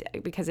 and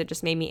because it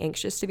just made me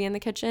anxious to be in the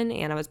kitchen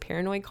and I was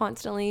paranoid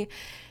constantly.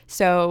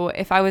 So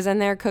if I was in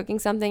there cooking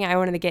something, I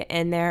wanted to get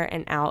in there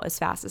and out as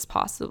fast as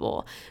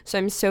possible. So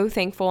I'm so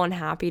thankful and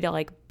happy to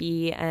like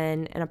be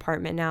in an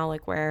apartment now,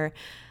 like where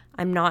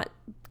I'm not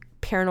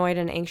paranoid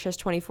and anxious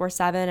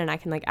 24/7, and I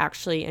can like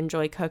actually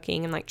enjoy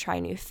cooking and like try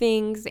new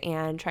things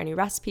and try new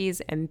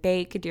recipes and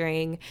bake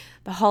during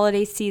the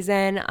holiday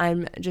season.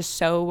 I'm just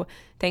so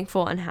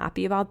thankful and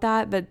happy about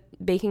that. But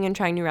baking and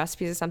trying new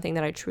recipes is something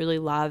that I truly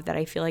love, that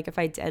I feel like if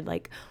I did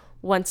like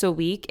once a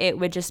week, it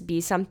would just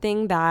be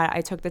something that I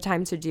took the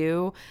time to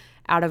do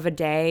out of a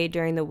day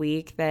during the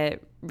week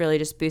that really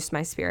just boosts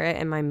my spirit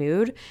and my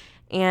mood.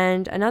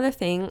 And another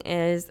thing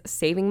is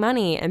saving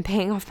money and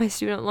paying off my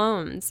student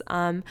loans.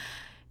 I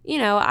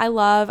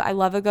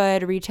love a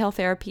good retail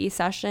therapy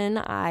session.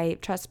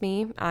 Trust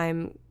me,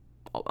 I'm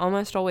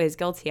almost always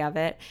guilty of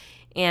it.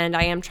 And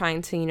I am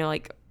trying to,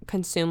 like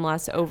consume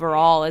less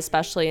overall,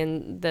 especially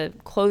in the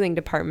clothing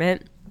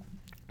department.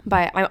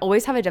 But I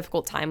always have a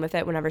difficult time with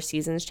it whenever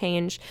seasons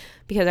change,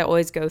 because I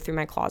always go through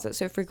my closet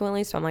so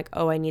frequently. So I'm like,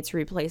 oh, I need to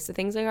replace the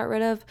things I got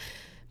rid of.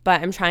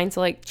 But I'm trying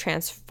to like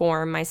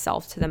transform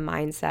myself to the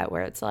mindset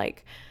where it's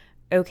like,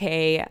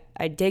 okay,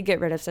 I did get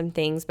rid of some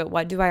things, but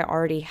what do I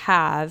already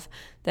have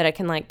that I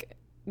can like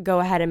go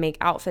ahead and make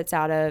outfits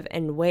out of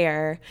and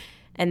wear?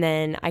 And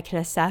then I can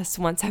assess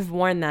once I've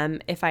worn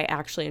them if I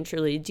actually and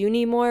truly do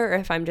need more, or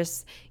if I'm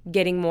just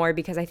getting more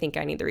because I think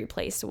I need to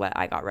replace what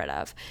I got rid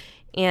of.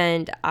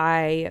 And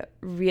I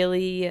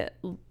really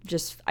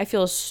I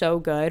feel so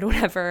good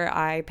whenever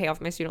I pay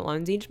off my student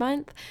loans each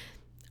month.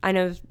 I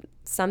know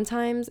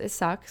sometimes it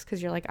sucks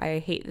because you're like, I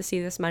hate to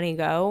see this money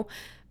go.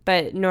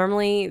 But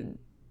normally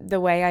the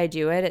way I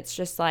do it, it's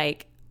just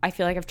like, I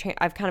feel like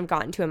I've kind of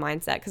gotten to a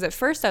mindset. Because at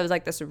first I was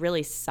like, this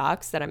really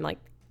sucks that I'm like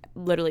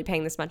literally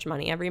paying this much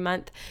money every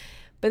month.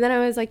 But then I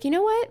was like, you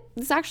know what?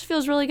 This actually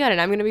feels really good.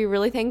 And I'm going to be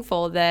really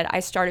thankful that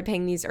I started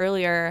paying these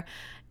earlier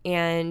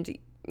and,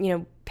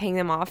 paying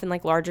them off in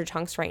like larger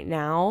chunks right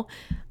now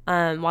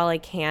while I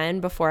can,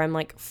 before I'm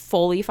like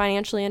fully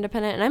financially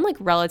independent. And I'm like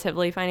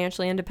relatively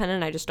financially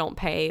independent. I just don't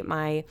pay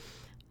my,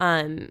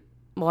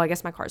 well, I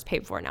guess my car is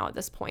paid for now at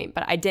this point,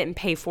 but I didn't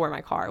pay for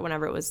my car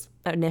whenever it was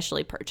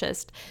initially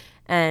purchased.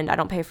 And I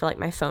don't pay for like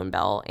my phone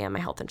bill and my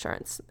health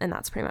insurance. And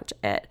that's pretty much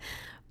it.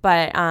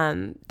 But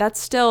that's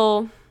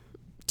still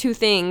two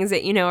things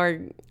that, are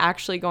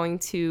actually going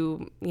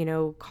to,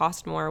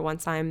 cost more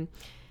once I'm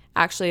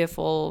actually a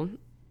full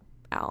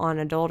on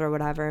adult or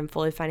whatever and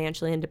fully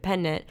financially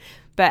independent.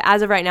 But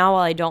as of right now,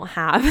 while I don't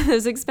have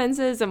those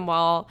expenses, and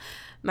while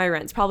my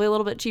rent's probably a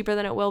little bit cheaper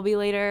than it will be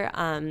later,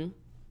 I'm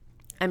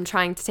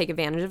trying to take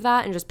advantage of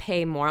that and just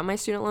pay more on my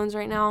student loans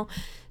right now.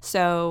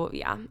 So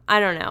yeah, I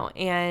don't know.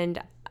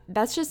 And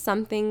that's just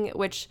something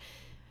which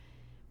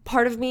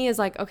part of me is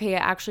like, okay,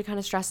 it actually kind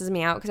of stresses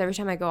me out because every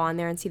time I go on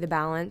there and see the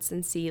balance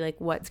and see like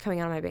what's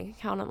coming out of my bank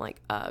account, I'm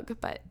like, ugh.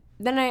 But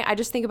then I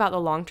just think about the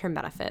long-term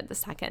benefit the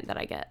second that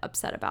I get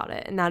upset about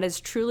it. And that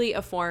is truly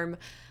a form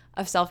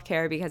of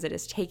self-care because it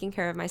is taking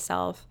care of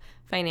myself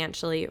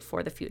financially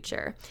for the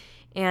future.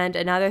 And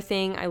another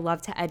thing, I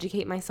love to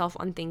educate myself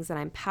on things that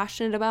I'm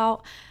passionate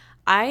about.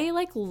 I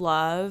like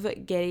love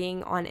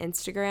getting on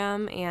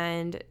Instagram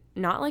and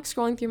not like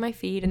scrolling through my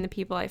feed and the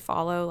people I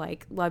follow.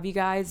 Like, love you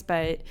guys,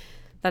 but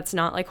that's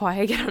not like why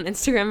I get on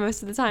Instagram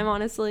most of the time,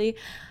 honestly.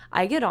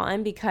 I get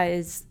on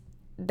because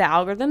the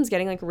algorithm's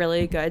getting like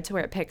really good to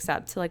where it picks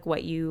up to like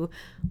what you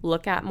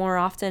look at more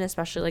often,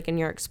 especially like in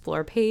your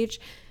explore page.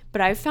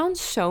 But I've found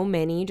so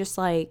many just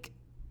like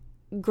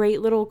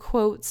great little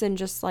quotes and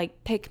just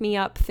like pick me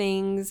up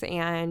things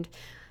and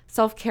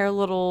self-care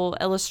little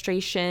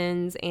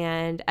illustrations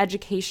and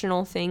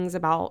educational things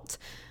about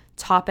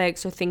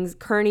topics or things,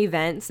 current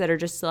events that are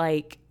just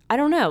like, I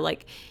don't know,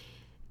 like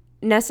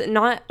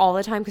not all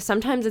the time, because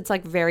sometimes it's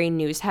like very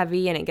news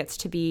heavy and it gets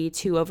to be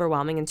too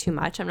overwhelming and too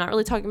much. I'm not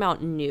really talking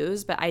about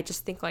news, but I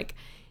just think like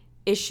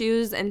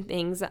issues and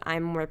things that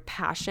I'm more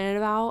passionate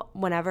about,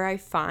 whenever I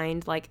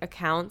find like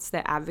accounts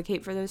that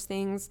advocate for those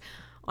things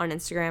on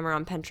Instagram or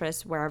on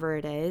Pinterest, wherever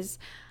it is,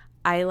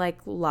 I like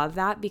love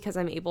that because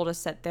I'm able to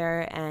sit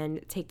there and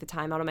take the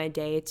time out of my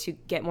day to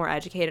get more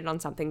educated on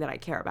something that I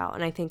care about.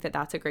 And I think that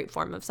that's a great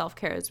form of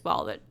self-care as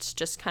well that's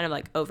just kind of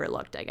like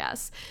overlooked, I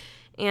guess.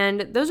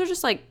 And those are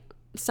just like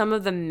some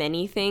of the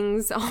many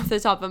things off the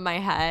top of my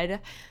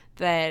head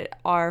that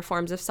are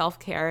forms of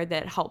self-care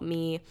that help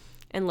me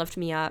and lift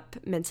me up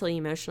mentally,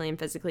 emotionally, and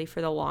physically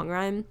for the long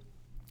run.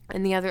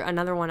 And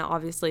another one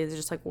obviously is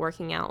just like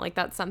working out. Like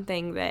that's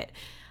something that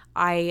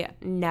I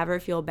never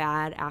feel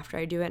bad after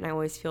I do it, and I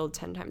always feel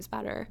 10 times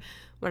better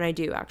when I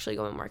do actually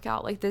go and work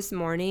out. Like this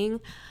morning,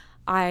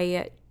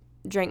 I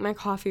drank my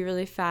coffee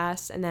really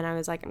fast, and then I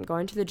was like, I'm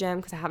going to the gym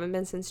because I haven't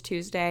been since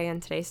Tuesday,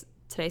 and today's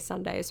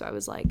Sunday, so I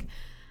was like,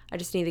 I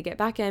just need to get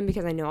back in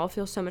because I know I'll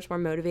feel so much more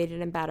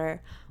motivated and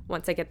better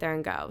once I get there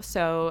and go.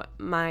 So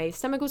my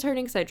stomach was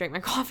hurting because I drank my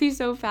coffee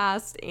so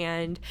fast,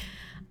 and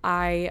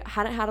I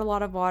hadn't had a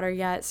lot of water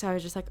yet, so I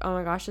was just like, oh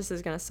my gosh, this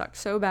is going to suck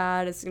so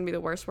bad. It's going to be the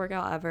worst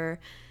workout ever.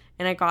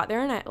 And I got there,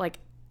 and I like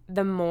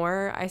the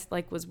more I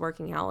like was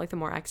working out, like the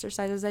more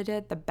exercises I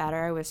did, the better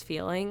I was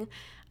feeling.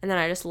 And then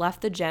I just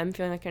left the gym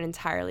feeling like an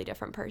entirely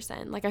different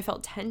person. Like I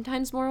felt 10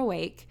 times more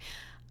awake.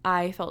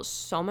 I felt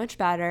so much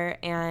better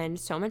and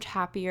so much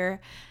happier.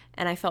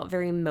 And I felt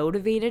very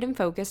motivated and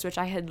focused, which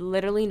I had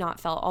literally not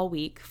felt all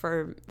week.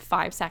 For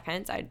 5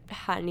 seconds, I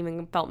hadn't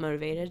even felt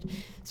motivated.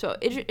 So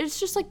it's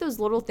just like those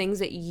little things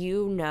that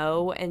you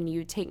know and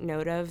you take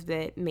note of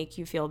that make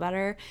you feel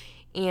better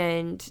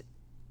and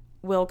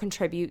will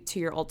contribute to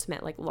your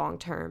ultimate like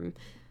long-term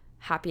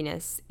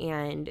happiness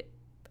and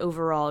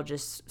overall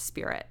just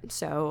spirit.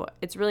 So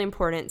it's really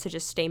important to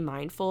just stay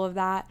mindful of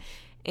that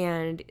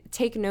and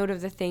take note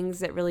of the things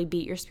that really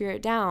beat your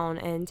spirit down,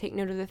 and take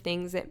note of the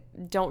things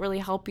that don't really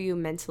help you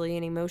mentally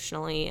and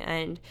emotionally,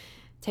 and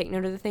take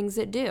note of the things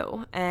that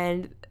do.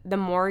 And the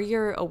more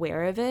you're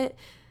aware of it,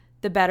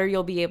 the better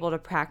you'll be able to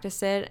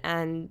practice it,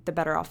 and the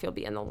better off you'll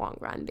be in the long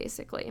run,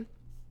 basically.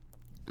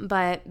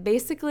 But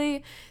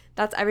basically,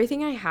 that's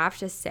everything I have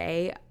to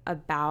say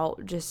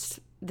about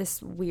just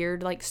this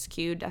weird, like,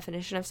 skewed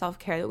definition of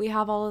self-care that we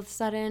have all of a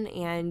sudden.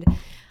 And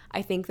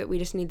I think that we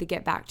just need to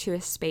get back to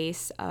a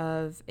space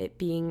of it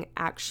being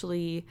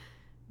actually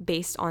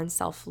based on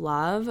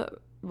self-love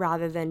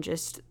rather than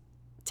just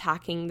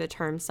tacking the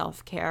term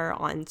self-care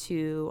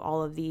onto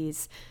all of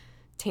these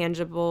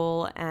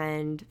tangible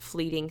and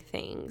fleeting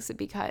things,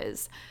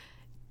 because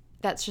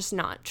that's just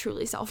not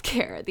truly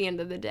self-care at the end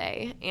of the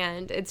day.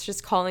 And it's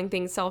just calling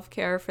things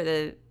self-care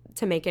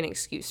to make an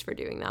excuse for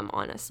doing them,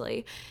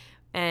 honestly.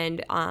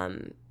 And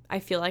I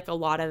feel like a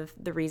lot of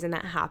the reason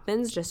that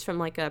happens, just from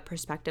like a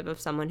perspective of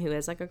someone who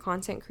is like a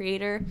content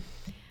creator,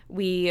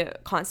 we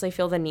constantly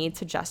feel the need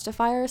to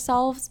justify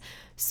ourselves.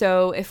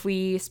 So if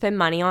we spend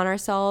money on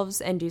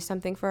ourselves and do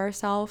something for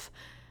ourselves,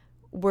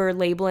 we're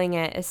labeling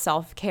it as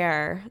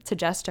self-care to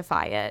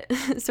justify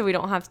it. So we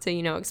don't have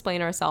to,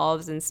 explain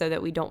ourselves, and so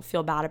that we don't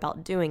feel bad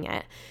about doing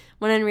it.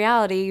 When in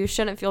reality, you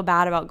shouldn't feel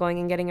bad about going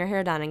and getting your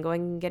hair done and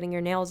going and getting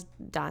your nails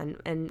done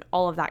and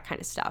all of that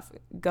kind of stuff.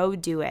 Go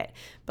do it.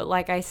 But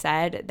like I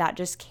said, that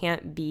just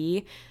can't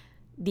be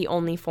the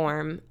only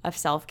form of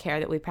self-care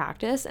that we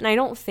practice. And I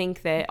don't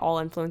think that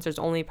all influencers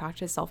only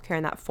practice self-care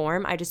in that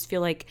form. I just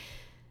feel like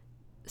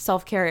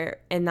self-care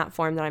in that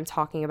form that I'm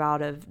talking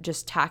about, of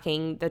just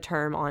tacking the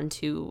term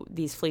onto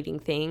these fleeting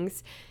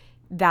things,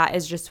 that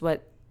is just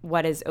what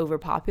is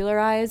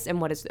overpopularized and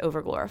what is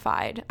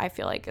overglorified, I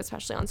feel like,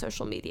 especially on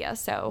social media.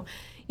 So,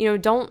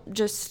 don't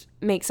just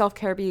make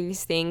self-care be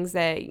these things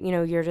that,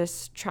 you're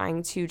just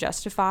trying to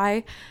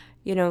justify.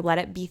 Let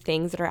it be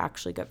things that are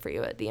actually good for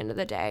you at the end of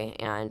the day.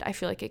 And I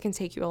feel like it can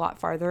take you a lot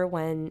farther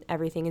when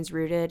everything is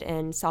rooted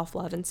in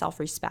self-love and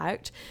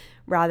self-respect,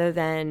 rather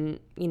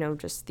than,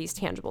 just these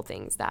tangible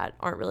things that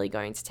aren't really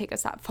going to take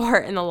us that far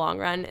in the long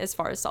run as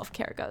far as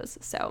self-care goes.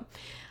 So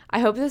I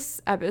hope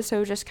this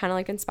episode just kind of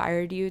like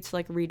inspired you to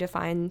like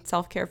redefine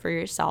self-care for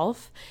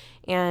yourself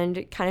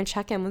and kind of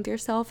check in with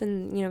yourself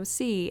and, you know,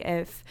 see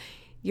if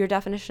your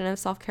definition of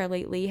self-care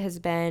lately has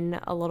been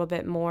a little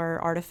bit more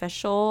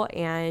artificial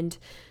and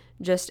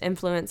just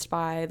influenced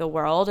by the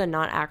world and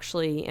not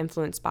actually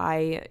influenced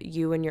by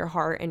you and your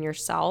heart and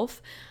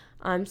yourself.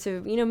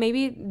 So, you know,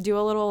 maybe do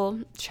a little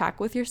check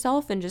with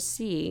yourself and just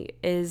see,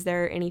 is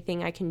there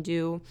anything I can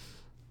do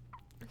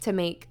to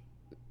make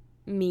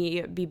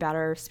me be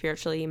better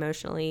spiritually,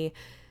 emotionally,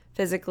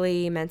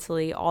 physically,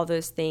 mentally, all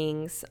those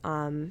things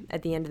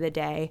at the end of the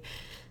day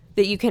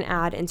that you can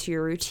add into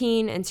your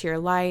routine, into your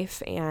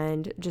life,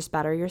 and just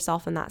better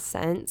yourself in that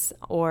sense.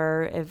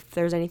 Or if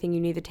there's anything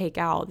you need to take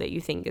out that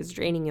you think is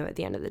draining you at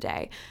the end of the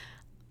day.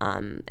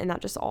 And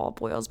that just all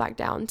boils back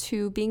down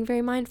to being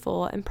very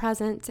mindful and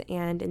present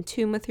and in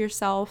tune with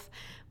yourself,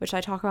 which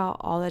I talk about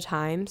all the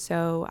time.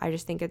 So I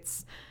just think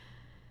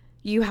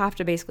you have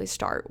to basically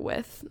start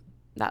with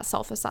that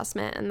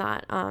self-assessment and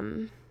that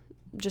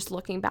just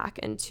looking back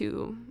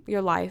into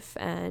your life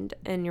and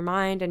in your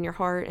mind and your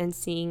heart and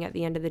seeing at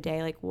the end of the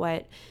day, like,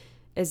 what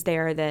is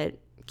there that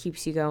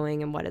keeps you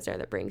going and what is there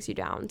that brings you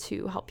down,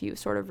 to help you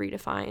sort of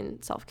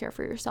redefine self-care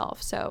for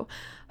yourself. So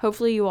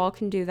hopefully you all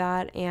can do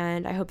that,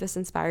 and I hope this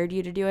inspired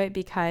you to do it,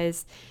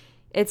 because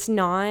it's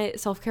not,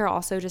 self-care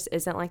also just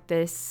isn't like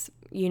this,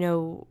 you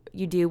know,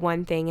 you do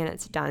one thing and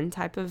it's done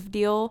type of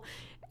deal.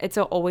 It's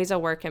always a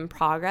work in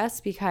progress,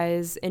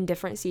 because in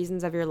different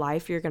seasons of your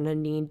life, you're going to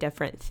need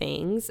different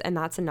things. And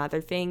that's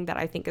another thing that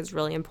I think is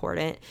really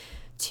important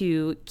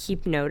to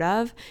keep note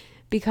of,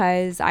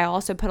 because I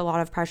also put a lot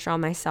of pressure on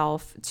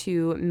myself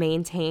to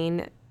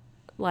maintain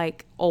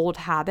like old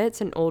habits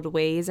and old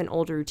ways and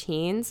old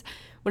routines,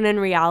 when in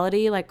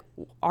reality, like,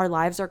 our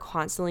lives are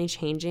constantly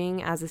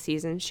changing as the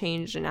seasons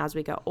change and as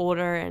we get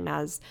older and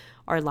as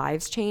our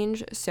lives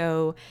change.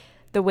 So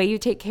the way you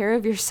take care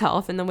of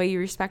yourself and the way you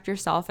respect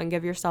yourself and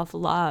give yourself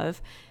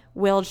love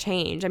will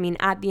change. I mean,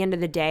 at the end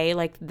of the day,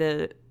 like,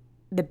 the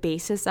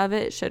basis of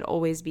it should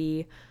always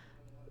be,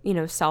 you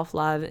know,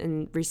 self-love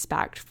and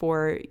respect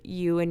for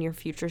you and your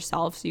future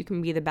self, so you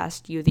can be the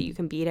best you that you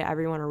can be to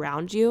everyone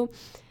around you.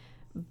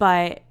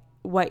 But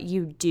what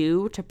you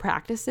do to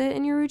practice it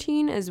in your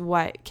routine is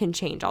what can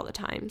change all the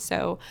time.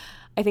 So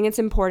I think it's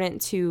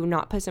important to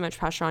not put so much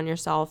pressure on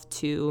yourself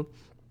to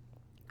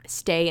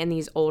stay in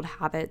these old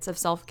habits of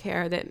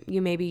self-care that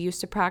you maybe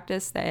used to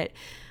practice that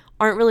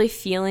aren't really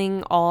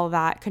feeling all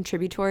that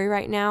contributory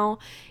right now,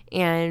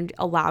 and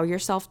allow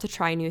yourself to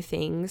try new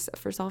things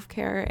for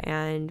self-care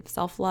and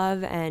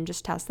self-love and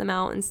just test them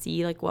out and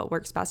see like what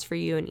works best for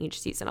you in each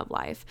season of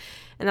life.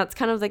 And that's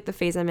kind of like the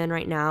phase I'm in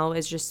right now,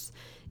 is just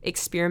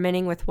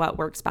experimenting with what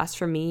works best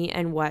for me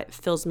and what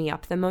fills me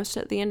up the most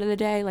at the end of the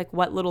day. Like,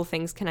 what little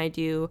things can I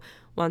do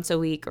once a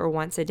week or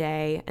once a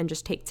day and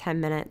just take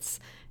 10 minutes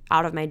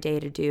out of my day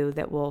to do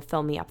that will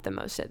fill me up the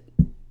most at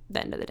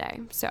the end of the day.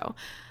 So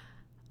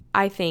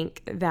I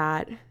think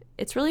that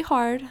it's really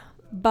hard,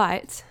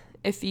 but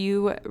if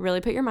you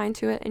really put your mind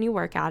to it and you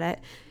work at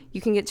it,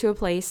 you can get to a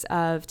place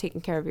of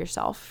taking care of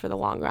yourself for the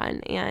long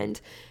run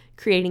and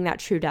creating that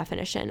true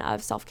definition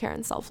of self-care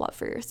and self-love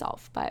for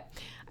yourself. But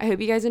I hope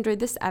you guys enjoyed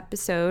this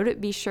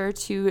episode. Be sure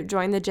to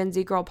join the Gen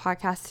Z Girl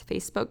Podcast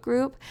Facebook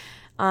group.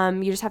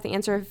 You just have to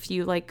answer a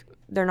few, like,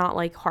 they're not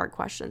like hard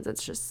questions.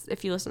 It's just,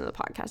 if you listen to the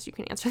podcast, you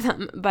can answer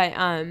them. But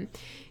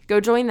go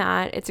join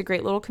that. It's a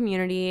great little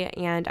community.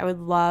 And I would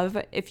love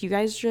if you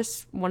guys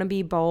just want to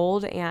be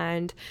bold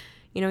and,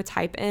 you know,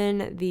 type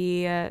in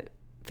the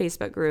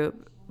Facebook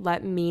group.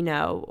 Let me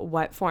know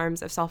what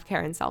forms of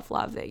self-care and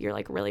self-love that you're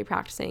like really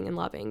practicing and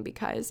loving,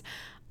 because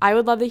I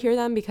would love to hear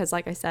them, because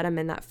like I said, I'm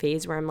in that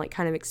phase where I'm like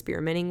kind of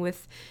experimenting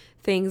with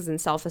things and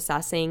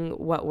self-assessing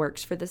what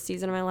works for this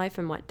season of my life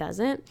and what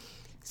doesn't.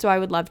 So I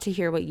would love to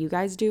hear what you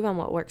guys do and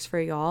what works for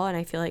y'all. And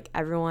I feel like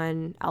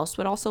everyone else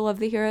would also love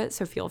to hear it.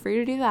 So feel free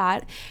to do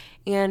that.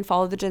 And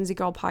follow the Gen Z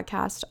Girl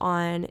Podcast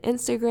on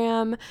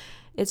Instagram.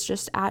 It's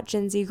just at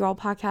Gen Z Girl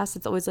Podcast.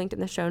 It's always linked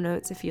in the show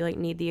notes if you like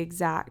need the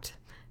exact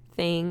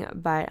thing.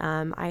 But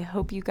I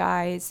hope you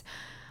guys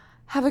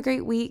have a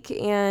great week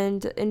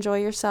and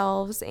enjoy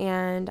yourselves.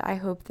 And I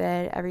hope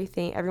that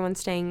everyone's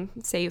staying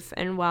safe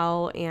and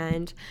well.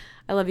 And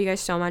I love you guys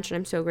so much, and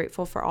I'm so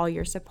grateful for all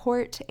your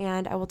support,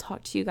 and I will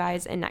talk to you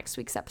guys in next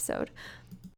week's episode.